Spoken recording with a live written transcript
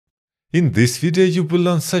In this video you will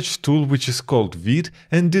learn such tool which is called Vite,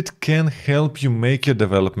 and it can help you make your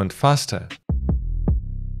development faster.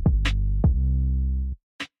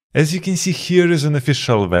 As you can see, here is an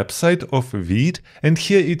official website of Vite, and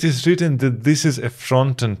here it is written that this is a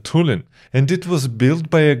front-end tooling, and it was built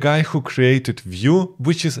by a guy who created Vue,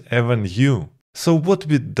 which is Evan You. So what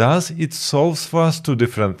Vite does, it solves for us two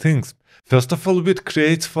different things. First of all, Vite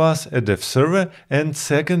creates for us a dev server, and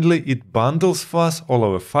secondly, it bundles for us all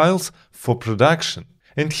our files for production.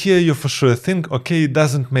 And here you for sure think, okay, it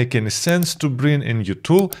doesn't make any sense to bring a new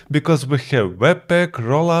tool because we have Webpack,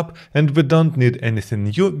 Rollup, and we don't need anything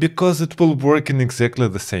new because it will work in exactly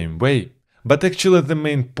the same way. But actually the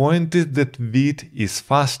main point is that Vite is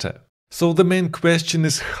faster. So the main question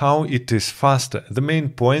is how it is faster. The main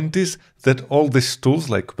point is that all these tools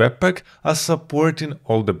like Webpack are supporting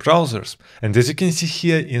all the browsers. And as you can see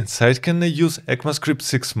here, inside can I use ECMAScript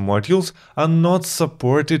 6 modules are not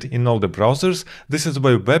supported in all the browsers. This is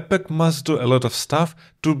why Webpack must do a lot of stuff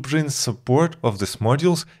to bring support of these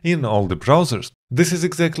modules in all the browsers. This is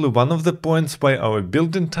exactly one of the points why our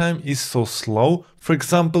building time is so slow, for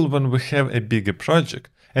example, when we have a bigger project.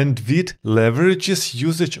 And Vite leverages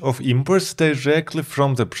usage of imports directly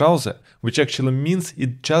from the browser, which actually means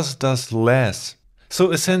it just does less.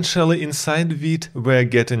 So essentially inside Vite we're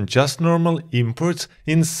getting just normal imports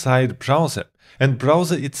inside browser, and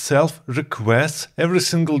browser itself requests every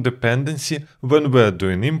single dependency when we're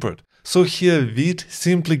doing import. So here Vite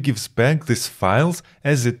simply gives back these files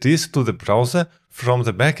as it is to the browser from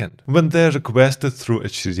the backend when they're requested through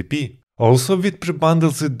HTTP. Also, Vite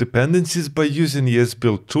pre-bundles its dependencies by using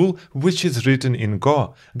ESBuild tool, which is written in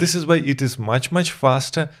Go. This is why it is much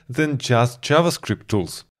faster than just JavaScript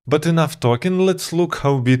tools. But enough talking, let's look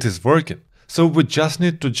how Vite is working. So we just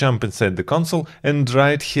need to jump inside the console and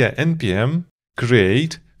write here npm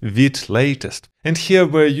create Vite latest. And here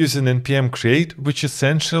we're using npm create, which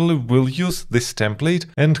essentially will use this template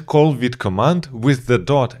and call Vite command with the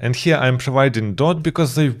dot. And here I'm providing dot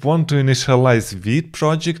because I want to initialize Vite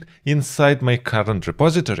project inside my current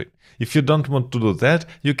repository. If you don't want to do that,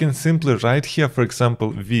 you can simply write here, for example,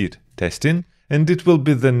 Vite testing, and it will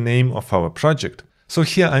be the name of our project. So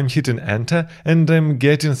here I'm hitting enter and I'm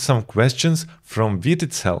getting some questions from Vite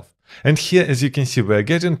itself. And here, as you can see, we're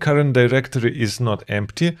getting current directory is not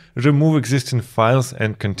empty, remove existing files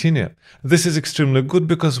and continue. This is extremely good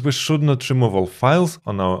because we should not remove all files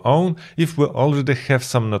on our own if we already have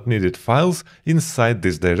some not needed files inside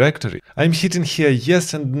this directory. I'm hitting here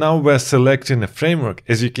yes, and now we're selecting a framework.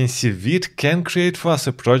 As you can see, Vite can create for us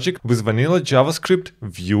a project with Vanilla Javascript,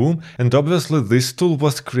 Vue, and obviously this tool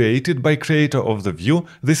was created by creator of the Vue.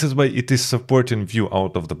 This is why it is supporting Vue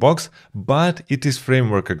out of the box, but it is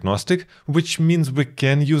framework agnostic, which means we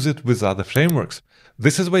can use it with other frameworks.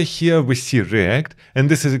 This is why here we see React, and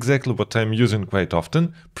this is exactly what I'm using quite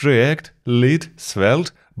often, Preact, Lit,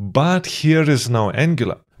 Svelte, but here is now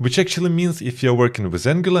Angular, which actually means if you're working with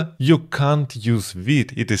Angular, you can't use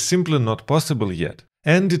Vite, it is simply not possible yet.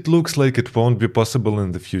 And it looks like it won't be possible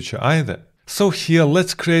in the future either. So here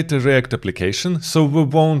let's create a React application, so we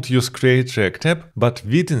won't use create React app, but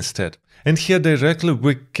Vite instead. And here directly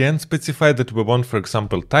we can specify that we want, for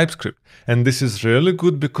example, TypeScript. And this is really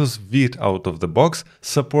good because Vite out of the box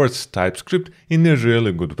supports TypeScript in a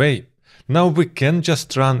really good way. Now we can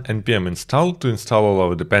just run npm install to install all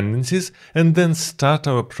our dependencies and then start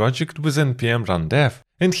our project with npm run dev.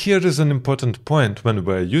 And here is an important point: when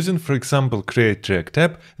we're using, for example, create React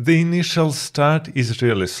app, the initial start is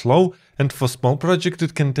really slow, and for small project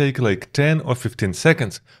it can take like 10 or 15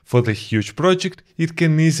 seconds. For the huge project it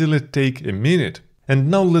can easily take a minute.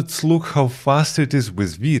 And now let's look how fast it is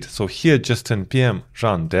with Vite. So here just npm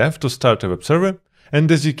run dev to start a web server,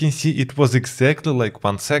 and as you can see it was exactly like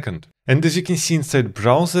 1 second. And as you can see inside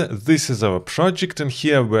browser, this is our project, and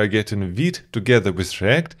here we are getting Vite together with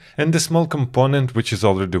React and a small component which is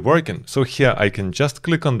already working. So here I can just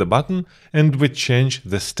click on the button and we change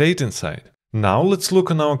the state inside. Now let's look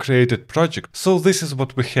on our created project. So this is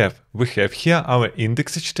what we have. We have here our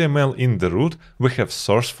index.html in the root, we have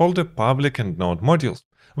source folder, public and node modules,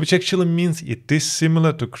 which actually means it is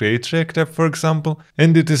similar to create React app, for example,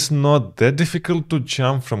 and it is not that difficult to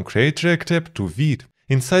jump from create React app to Vite.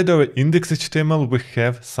 Inside our index.html we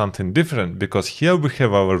have something different, because here we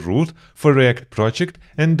have our root for React project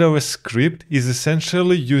and our script is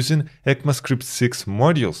essentially using ECMAScript 6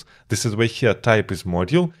 modules. This is why here type is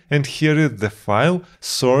module and here is the file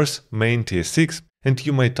source main ts6. And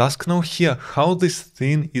you might ask now here how this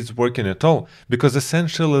thing is working at all, because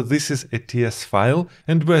essentially this is a TS file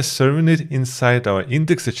and we're serving it inside our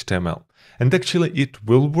index.html. And actually it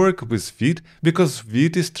will work with Vite because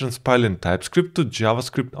Vite is transpiling TypeScript to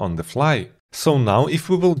JavaScript on the fly. So now if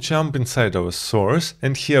we will jump inside our source,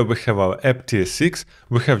 and here we have our app TS6,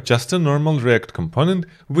 we have just a normal React component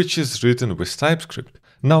which is written with TypeScript.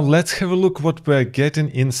 Now let's have a look what we are getting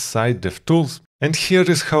inside DevTools. And here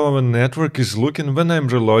is how our network is looking when I'm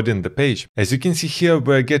reloading the page. As you can see here,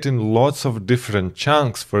 we are getting lots of different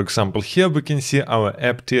chunks. For example, here we can see our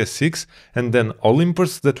app TS6, and then all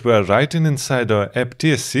imports that we are writing inside our app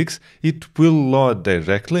TS6, it will load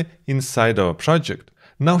directly inside our project.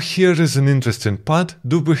 Now here is an interesting part.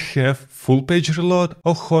 Do we have full page reload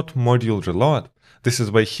or hot module reload? This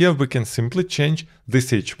is why here we can simply change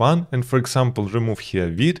this H1 and, for example, remove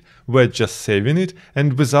here Vite. We're just saving it,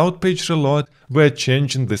 and without page reload, we're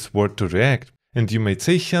changing this word to React. And you might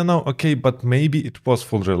say here now, okay, but maybe it was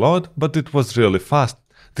full reload, but it was really fast.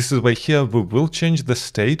 This is why here we will change the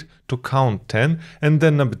state to count 10 and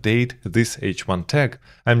then update this H1 tag.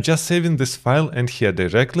 I'm just saving this file, and here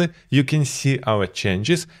directly you can see our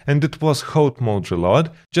changes, and it was hot mode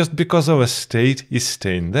reload just because our state is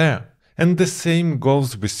staying there. And the same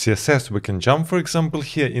goes with CSS. We can jump, for example,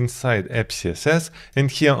 here inside app CSS,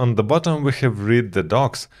 and here on the bottom we have read the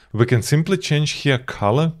docs. We can simply change here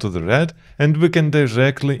color to the red, and we can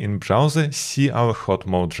directly in browser see our hot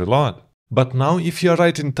mode reload. But now if you are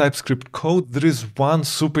writing TypeScript code, there is one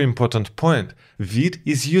super important point. Vite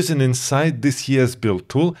is using inside this ES build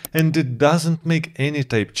tool, and it doesn't make any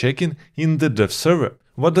type checking in the dev server.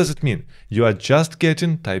 What does it mean? You are just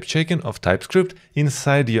getting type checking of TypeScript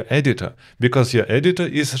inside your editor, because your editor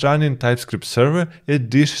is running TypeScript server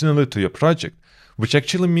additionally to your project, which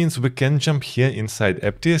actually means we can jump here inside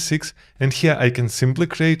app TS6, and here I can simply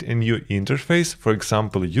create a new interface, for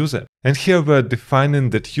example, user. And here we are defining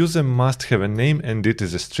that user must have a name and it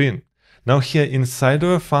is a string. Now here inside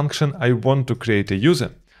our function, I want to create a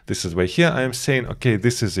user. This is why here I am saying, okay,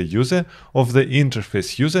 this is a user of the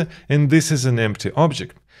interface user, and this is an empty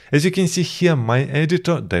object. As you can see here, my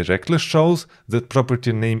editor directly shows that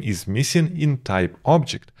property name is missing in type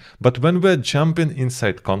object. But when we're jumping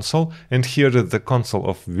inside console, and here is the console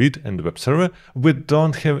of Vite and web server, we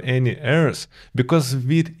don't have any errors, because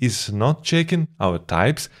Vite is not checking our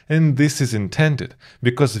types, and this is intended,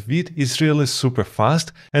 because Vite is really super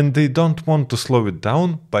fast, and they don't want to slow it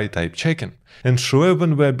down by type checking. And sure,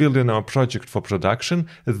 when we're building our project for production,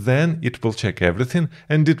 then it will check everything,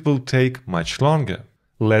 and it will take much longer.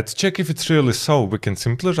 Let's check if it's really so. We can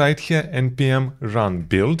simply write here npm run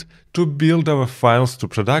build to build our files to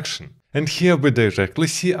production. And here we directly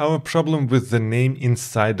see our problem with the name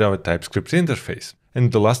inside our TypeScript interface.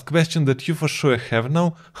 And the last question that you for sure have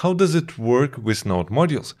now, how does it work with Node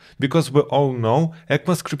modules? Because we all know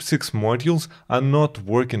ECMAScript 6 modules are not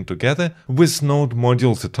working together with Node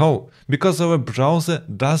modules at all, because our browser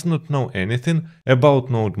does not know anything about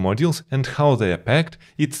Node modules and how they are packed.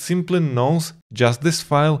 It simply knows just this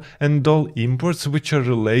file and all imports which are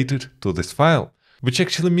related to this file. Which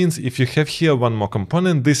actually means if you have here one more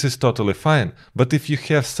component, this is totally fine. But if you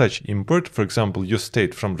have such import, for example, use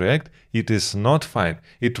state from React, it is not fine.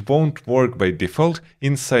 It won't work by default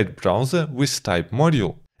inside browser with type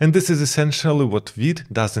module. And this is essentially what Vite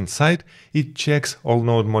does inside. It checks all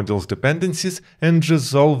Node modules dependencies and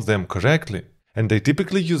resolve them correctly. And I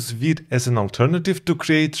typically use Vite as an alternative to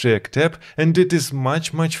create React app, and it is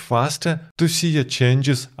much faster to see your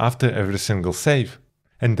changes after every single save.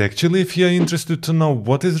 And actually, if you are interested to know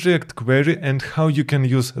what is React Query and how you can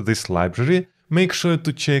use this library, make sure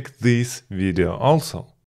to check this video also.